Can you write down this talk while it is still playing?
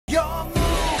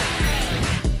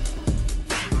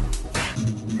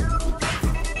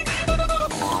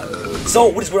So,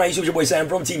 what is going on YouTube? It's your boy Sam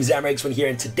from Team ZamRX1 here,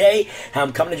 and today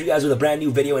I'm coming at you guys with a brand new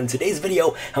video. In today's video,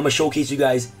 I'm going to showcase you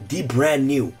guys the brand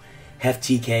new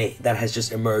FTK that has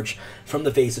just emerged from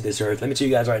the face of this earth. Let me tell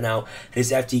you guys right now,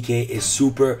 this FTK is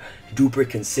super duper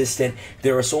consistent.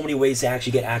 There are so many ways to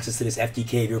actually get access to this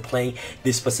FTK if you're playing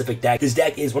this specific deck. This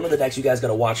deck is one of the decks you guys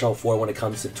gotta watch out for when it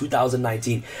comes to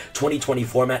 2019-2020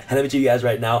 format. And let me tell you guys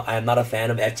right now, I am not a fan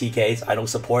of FTKs. I don't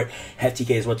support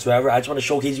FTKs whatsoever. I just want to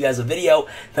showcase you guys a video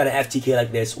that an FTK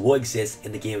like this will exist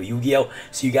in the game of Yu-Gi-Oh!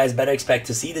 So you guys better expect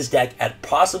to see this deck at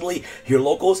possibly your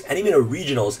locals and even your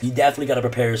regionals. You definitely gotta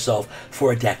prepare yourself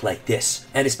for a deck like this.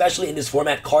 And especially in this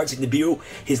format, cards like Nibiru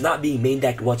is not being main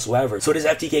decked whatsoever. So this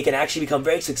FTK can actually become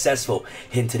very successful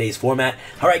in today's format.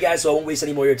 Alright guys, so I won't waste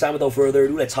any more of your time. Without further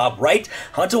ado, let's hop right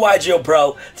onto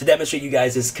YGOPro to demonstrate you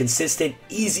guys this consistent,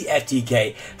 easy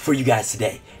FTK for you guys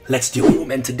today. Let's do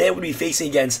it. And today we'll be facing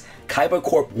against Kyber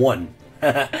Corp 1.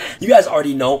 You guys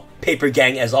already know, Paper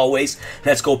Gang as always.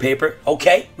 Let's go Paper.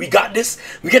 Okay, we got this.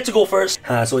 We get to go first.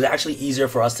 So it's actually easier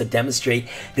for us to demonstrate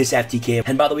this FTK.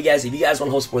 And by the way guys, if you guys want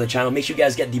to host for the channel, make sure you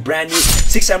guys get the brand new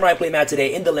 6 Samurai playmat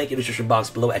today in the link in the description box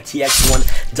below at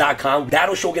tx1.com.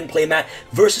 Battle Shogun playmat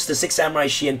versus the 6 Samurai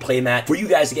Shien playmat for you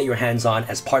guys to get your hands on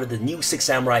as part of the new 6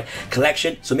 Samurai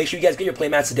collection. So make sure you guys get your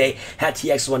playmats today at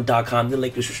tx1.com, the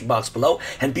link in the description box below.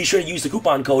 And be sure to use the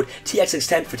coupon code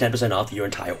TXX10 for 10% off your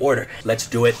entire order. Let's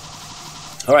do it.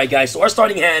 Alright guys, so our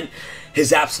starting hand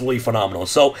is absolutely phenomenal.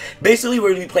 So basically we're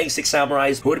going to be playing 6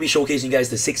 Samurais. We're going to be showcasing you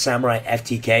guys the 6 Samurai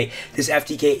FTK. This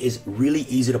FTK is really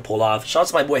easy to pull off. Shout out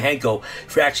to my boy Hanko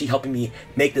for actually helping me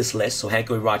make this list. So Hanko, if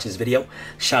you're watching this video,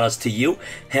 shout outs to you.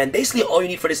 And basically all you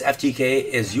need for this FTK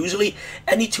is usually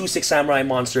any 2 6 Samurai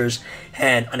monsters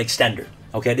and an extender.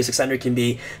 Okay, this extender can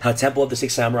be Temple of the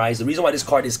 6 Samurais. The reason why this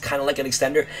card is kind of like an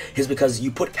extender is because you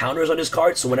put counters on this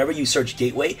card, so whenever you search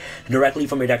Gateway directly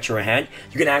from your deck to your hand,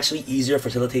 you can actually easier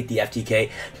facilitate the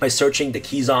FTK by searching the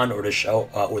Kizan or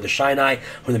the Shinai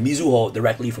or the Mizuho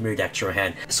directly from your deck to your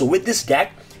hand. So with this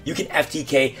deck, you can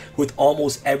FTK with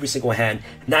almost every single hand.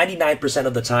 99%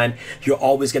 of the time, you're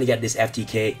always going to get this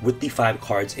FTK with the 5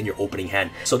 cards in your opening hand.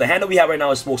 So the hand that we have right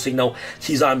now is Smoke Signal,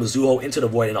 Kizan, Mizuho, Into the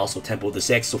Void, and also Temple of the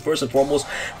 6. So first and foremost,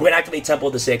 we're going to activate Temple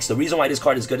of the 6. The reason why this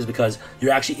card is good is because you're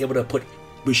actually able to put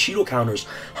Bushido counters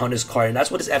on this card, and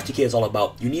that's what this FTK is all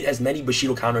about. You need as many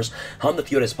Bushido counters on the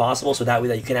field as possible, so that way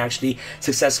that you can actually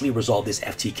successfully resolve this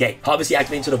FTK. Obviously,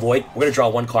 activating to the Void, we're going to draw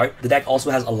 1 card. The deck also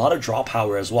has a lot of draw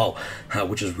power as well,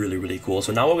 which is really, really cool.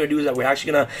 So now what we're going to do is that we're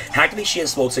actually going to activate Shien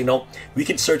Smoke Signal. We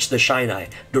can search the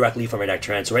Shinai directly from our deck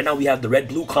to hand. So right now we have the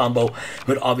red-blue combo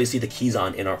with obviously the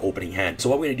Kizan in our opening hand. So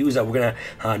what we're going to do is that we're going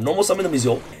to normal summon the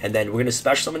Mizuho, and then we're going to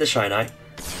special summon the Shinai.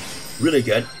 Really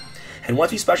good. And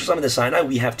once we special summon the Sinai,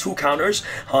 we have 2 counters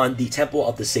on the Temple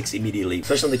of the 6 immediately.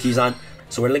 Especially on the Kizan.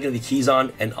 So we're linking the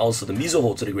Kizan and also the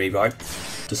Mizuho to the graveyard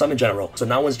to summon General. So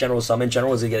now once General is summoned,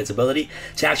 General is going to get its ability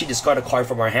to actually discard a card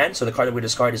from our hand. So the card that we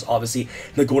discard is obviously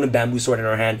the Golden Bamboo Sword in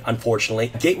our hand,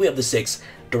 unfortunately. Gateway of the 6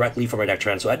 directly from our deck to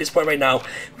hand. So at this point right now,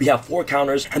 we have 4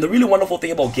 counters. And the really wonderful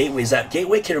thing about Gateway is that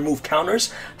Gateway can remove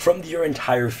counters from your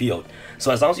entire field.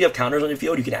 So as long as you have counters on your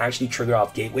field, you can actually trigger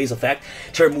off Gateway's effect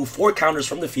to remove 4 counters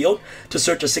from the field to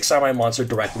search a 6 Samurai monster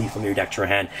directly from your deck to your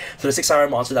hand. So the 6 Samurai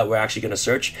monster that we're actually going to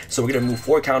search, so we're going to remove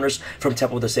 4 counters from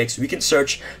Temple of the 6. We're going to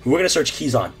search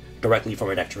Kizan directly from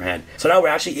our deck to your hand. So now we're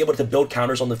actually able to build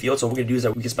counters on the field. So what we're going to do is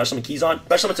that we can special summon Kizan,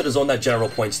 special summon to the zone that General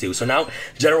points to. So now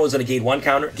General is going to gain 1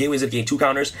 counter, Gateway is going to gain 2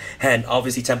 counters, and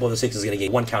obviously Temple of the 6 is going to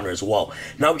gain 1 counter as well.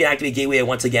 Now we can activate Gateway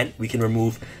once again. We can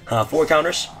remove 4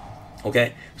 counters.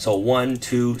 Okay, so 1,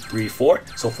 2, 3, 4.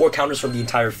 So 4 counters from the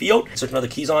entire field. Search another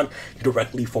Kizan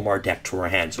directly from our deck to our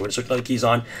hand. So we're going to search another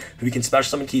Kizan. We can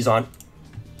special summon Kizan,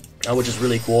 which is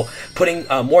really cool, putting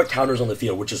more counters on the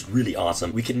field, which is really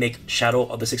awesome. We can make Shadow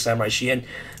of the 6 Samurai Shien.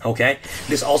 Okay,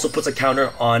 this also puts a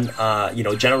counter on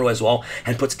General as well,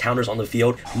 and puts counters on the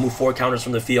field. Remove 4 counters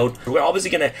from the field. We're obviously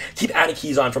gonna keep adding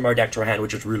Kizan from our deck to our hand,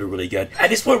 which is really, really good.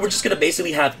 At this point, we're just gonna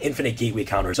basically have infinite Gateway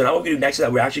counters. So now what we're gonna do next is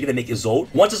that we're actually gonna make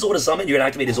Isolde. Once Isolde is summoned, you're gonna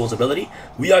activate Isolde's ability.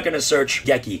 We are gonna search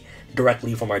Geki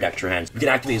directly from our deck to our hands. We can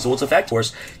activate Isolde's effect. Of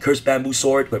course, Cursed Bamboo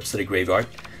Sword whips to the graveyard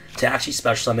to actually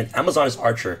special summon Amazon's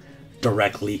Archer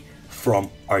directly from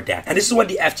our deck. And this is when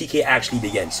the FTK actually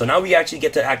begins. So now we actually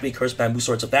get to activate Cursed Bamboo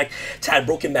Sword's effect to add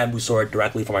Broken Bamboo Sword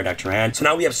directly from our deck to our hand. So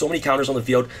now we have so many counters on the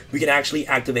field, we can actually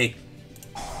activate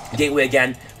Gateway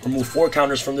again, remove 4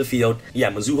 counters from the field.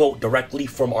 Yeah, Mizuho directly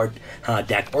from our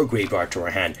deck or graveyard to our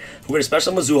hand. We're going to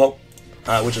special Mizuho,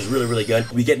 which is really, really good.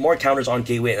 We get more counters on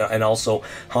Gateway and also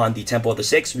on the Temple of the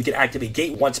 6. We can activate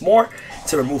Gate once more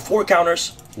to remove 4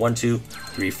 counters. 1, 2,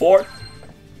 3, 4.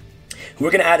 We're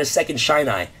going to add a second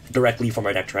Shinai directly from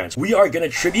our deck trans. We are going to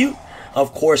tribute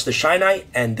of course, the Shine Eye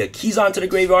and the Keyzon to the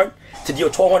graveyard to deal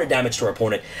 1200 damage to our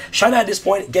opponent. Shine Eye at this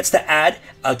point gets to add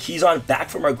a Keyzon back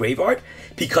from our graveyard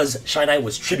because Shine Eye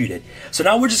was tributed. So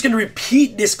now we're just going to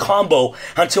repeat this combo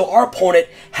until our opponent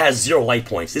has 0 life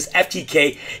points. This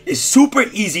FTK is super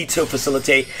easy to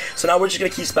facilitate. So now we're just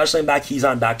going to keep specialing back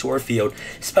Keyzon back to our field,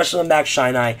 specialing back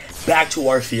Shine Eye back to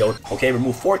our field. Okay,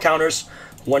 remove 4 counters.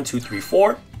 1, 2, 3,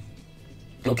 4.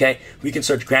 Okay, we can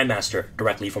search Grandmaster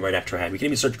directly from our deck to our hand. We can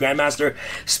even search Grandmaster,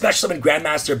 special summon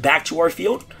Grandmaster back to our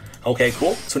field. Okay,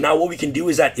 cool. So now what we can do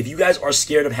is that if you guys are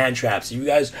scared of hand traps, if you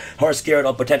guys are scared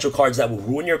of potential cards that will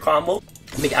ruin your combo,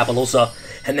 make Apollousa,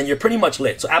 and then you're pretty much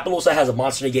lit. So Apollousa has a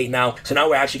monster negate now. So now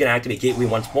we're actually going to activate Gateway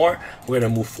once more. We're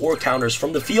going to move 4 counters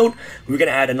from the field. We're going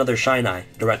to add another Shine Eye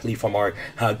directly from our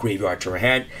graveyard to our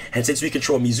hand. And since we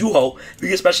control Mizuho, we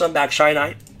can special summon back Shine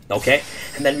Eye. Okay,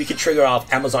 and then we can trigger off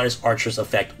Amazoness Archer's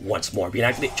effect once more. We can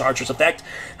activate Archer's effect,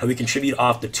 and we can tribute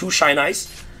off the 2 Shine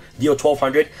Eyes, deal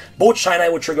 1200. Both Shine Eye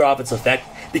will trigger off its effect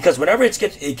because whenever it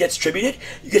gets tributed,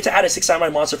 you get to add a 6 Samurai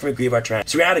monster from your graveyard to your hand.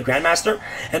 So we're going to add a Grandmaster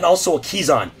and also a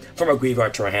Keyzon from our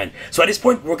graveyard to our hand. So at this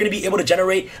point, we're going to be able to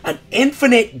generate an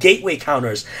infinite gateway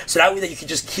counters, so that way that you can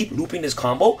just keep looping this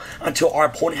combo until our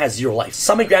opponent has 0 life.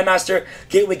 Summon Grandmaster,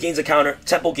 Gateway gains a counter,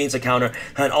 Temple gains a counter,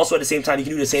 and also at the same time, you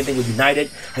can do the same thing with United,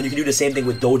 and you can do the same thing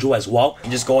with Dojo as well.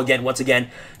 And just go again, once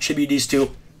again, tribute these 2.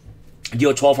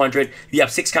 Deal 1200. You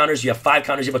have 6 counters, you have 5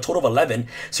 counters, you have a total of 11.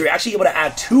 So you're actually able to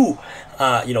add 2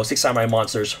 6 Samurai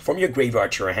monsters from your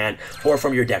graveyard to your hand or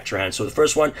from your deck to your hand. So the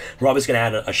first one, we're always going to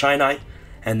add a Shine Eye,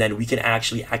 and then we can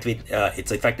actually activate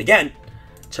its effect again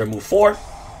to remove 4.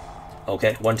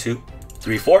 Okay, 1, 2,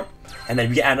 3, 4. And then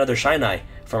we can add another Shine Eye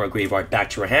from our graveyard back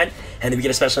to our hand, and then we get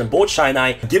a special in both Shine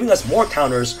Eye, giving us more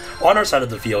counters on our side of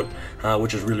the field,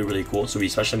 which is really, really cool. So we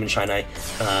special in Shine Eye,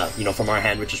 from our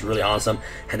hand, which is really awesome,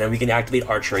 and then we can activate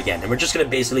Archer again, and we're just gonna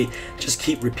basically just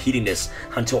keep repeating this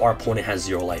until our opponent has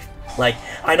 0 life. Like,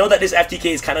 I know that this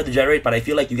FTK is kind of degenerate, but I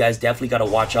feel like you guys definitely got to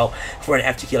watch out for an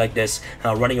FTK like this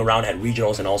running around at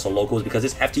regionals and also locals, because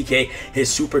this FTK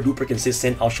is super duper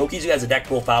consistent. I'll showcase you guys a deck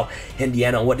profile in the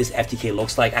end on what this FTK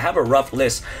looks like. I have a rough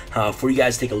list for you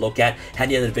guys to take a look at the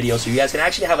end of the video, so you guys can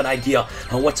actually have an idea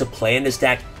on what to play in this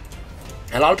deck.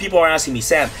 A lot of people are asking me,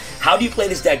 Sam, how do you play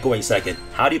this deck going second?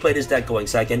 How do you play this deck going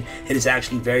second? It is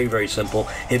actually very, very simple.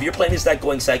 If you're playing this deck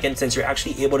going second, since you're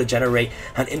actually able to generate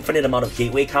an infinite amount of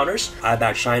gateway counters, add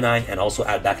back Shine Eye and also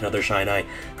add back another Shine Eye,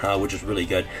 which is really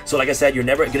good. So like I said, you're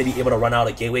never going to be able to run out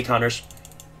of gateway counters.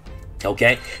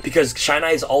 Okay, because Shine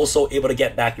Eye is also able to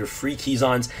get back your free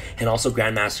Keyzons and also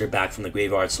Grandmaster back from the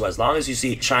graveyard. So as long as you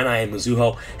see Shine Eye and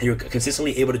Mizuho and you're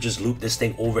consistently able to just loop this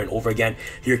thing over and over again,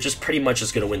 you're just pretty much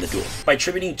just going to win the duel. By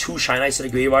tributing 2 Shine Eyes to the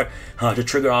graveyard to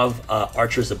trigger off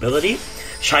Archer's ability,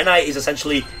 Shine Eye is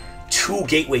essentially 2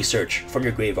 gateway search from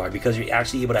your graveyard, because you're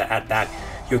actually able to add back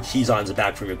your Keyzons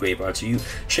back from your graveyard. So you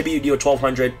tribute, you deal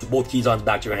 1200, both Keyzons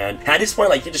back to your hand. At this point,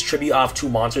 like, you can just tribute off 2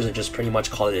 monsters and just pretty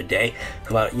much call it a day.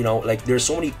 But, you know, like, there's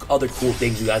so many other cool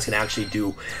things you guys can actually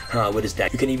do with this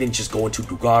deck. You can even just go into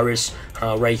DOLLYS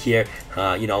right here.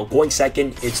 You know, going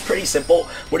second, it's pretty simple.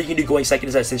 What you can do going second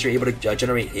is that since you're able to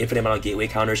generate infinite amount of gateway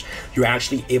counters, you're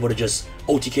actually able to just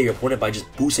OTK your opponent by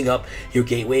just boosting up your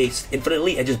gateways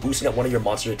infinitely and just boosting up one of your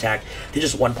monsters' attack to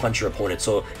just one punch your opponent.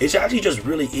 So it's actually just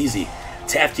really easy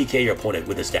to FTK your opponent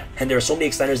with this deck. And there are so many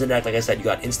extenders in the deck. Like I said, you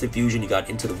got Instant Fusion, you got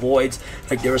Into the Voids.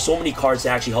 Like, there are so many cards to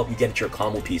actually help you get your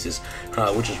combo pieces,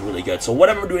 which is really good. So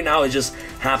whatever we're doing now is just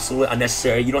absolutely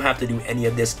unnecessary. You don't have to do any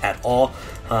of this at all.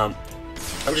 I'm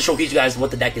just showcasing you guys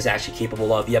what the deck is actually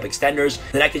capable of. You have extenders.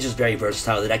 The deck is just very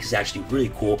versatile. The deck is actually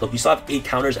really cool. Look, you still have 8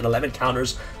 counters and 11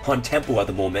 counters on tempo at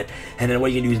the moment. And then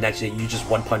what you can do is next, you just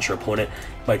one punch your opponent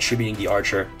by tributing the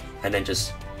Archer, and then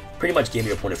just pretty much game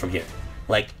your opponent from here.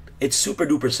 Like, it's super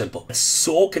duper simple. It's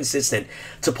so consistent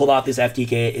to pull off this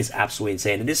FTK is absolutely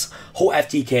insane. And this whole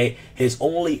FTK is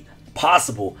only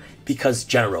possible because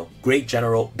Great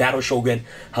General, Battle Shogun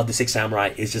of the 6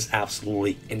 Samurai is just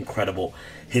absolutely incredible,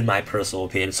 in my personal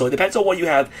opinion. So it depends on what you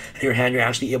have in your hand. You're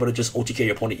actually able to just OTK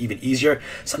your opponent even easier.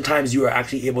 Sometimes you are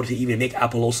actually able to even make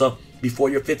Apollousa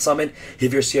before your 5th summon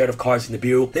if you're scared of cards in the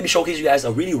bureau. Let me showcase you guys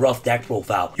a really rough deck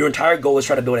profile. Your entire goal is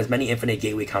try to build as many infinite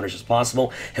gateway counters as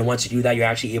possible, and once you do that, you're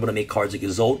actually able to make cards like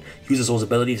Isolde. Use Isolde's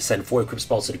ability to send 4 equipped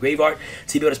spells to the graveyard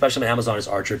to be able to special summon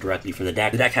Amazoness Archer directly from the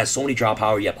deck. The deck has so many draw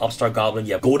power. You have Upstart Goblin,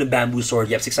 you have Golden Bamboo Sword,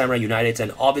 you have 6 Samurai United,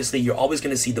 and obviously you're always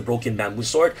going to see the Broken Bamboo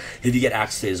Sword if you get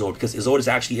access to Isolde, because Isolde is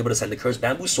actually actually able to send the Cursed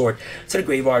Bamboo Sword to the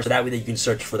graveyard, so that way that you can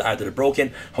search for either the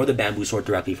Broken or the Bamboo Sword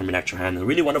directly from an extra hand. And the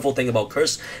really wonderful thing about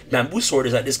Cursed Bamboo Sword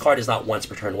is that this card is not once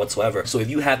per turn whatsoever. So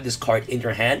if you have this card in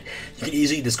your hand, you can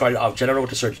easily discard it off General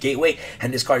to search Gateway,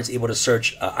 and this card is able to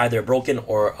search either a Broken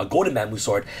or a Golden Bamboo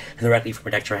Sword directly from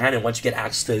an extra hand. And once you get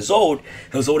access to Izode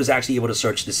is actually able to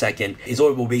search the second.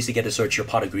 Izode will basically get to search your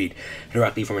Pot of Greed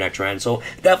directly from an extra hand. So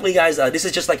definitely, guys, this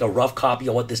is just like a rough copy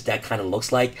of what this deck kind of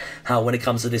looks like. When it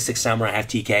comes to this 6 Samurai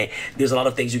FTK, there's a lot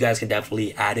of things you guys can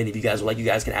definitely add in. If you guys would like, you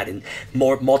guys can add in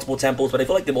multiple temples. But I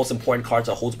feel like the most important cards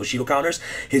that holds Bushido counters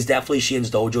is definitely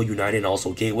Shin's Dojo, United, and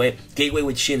also Gateway. Gateway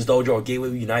with Shin's Dojo or Gateway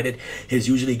with United is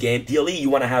usually game. Ideally, you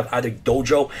want to have either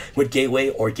Dojo with Gateway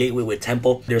or Gateway with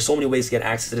Temple. There's so many ways to get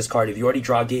access to this card. If you already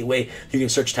draw Gateway, you can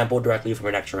search Temple directly from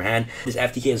an extra hand. This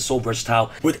FTK is so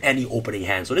versatile with any opening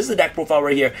hand. So this is the deck profile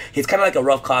right here. It's kind of like a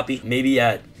rough copy. Maybe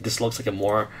this looks like a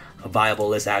more viable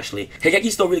list actually.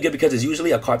 Heigeki's still really good because it's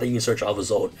usually a card that you can search off a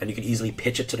zone and you can easily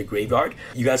pitch it to the graveyard.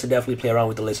 You guys can definitely play around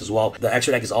with the list as well. The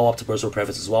extra deck is all up to personal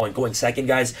preference as well. And going second,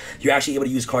 guys, you're actually able to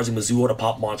use cards in Mizuho to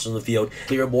pop monsters on the field,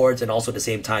 clear boards, and also at the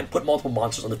same time put multiple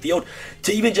monsters on the field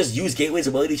to even just use Gateway's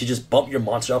ability to just bump your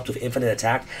monster up to infinite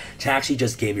attack to actually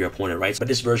just game your opponent, right? But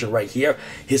this version right here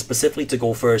is specifically to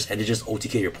go first and to just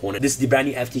OTK your opponent. This is the brand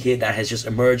new FTK that has just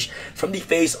emerged from the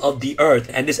face of the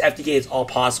earth, and this FTK is all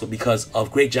possible because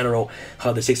of Great General,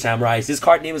 the 6 Samurais. This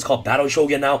card name is called Battle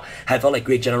Shogun now. I felt like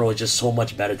Great General was just so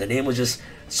much better. The name was just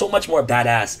so much more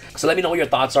badass. So let me know what your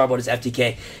thoughts are about this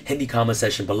FTK in the comment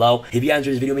section below. If you guys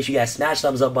enjoyed this video, make sure you guys smash the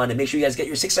thumbs up button and make sure you guys get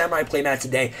your 6 Samurai playmat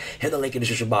today. Hit the link in the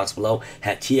description box below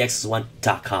at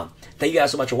tx1.com. Thank you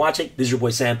guys so much for watching. This is your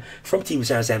boy Sam from Team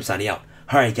Sam signing out.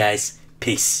 Alright guys,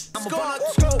 peace.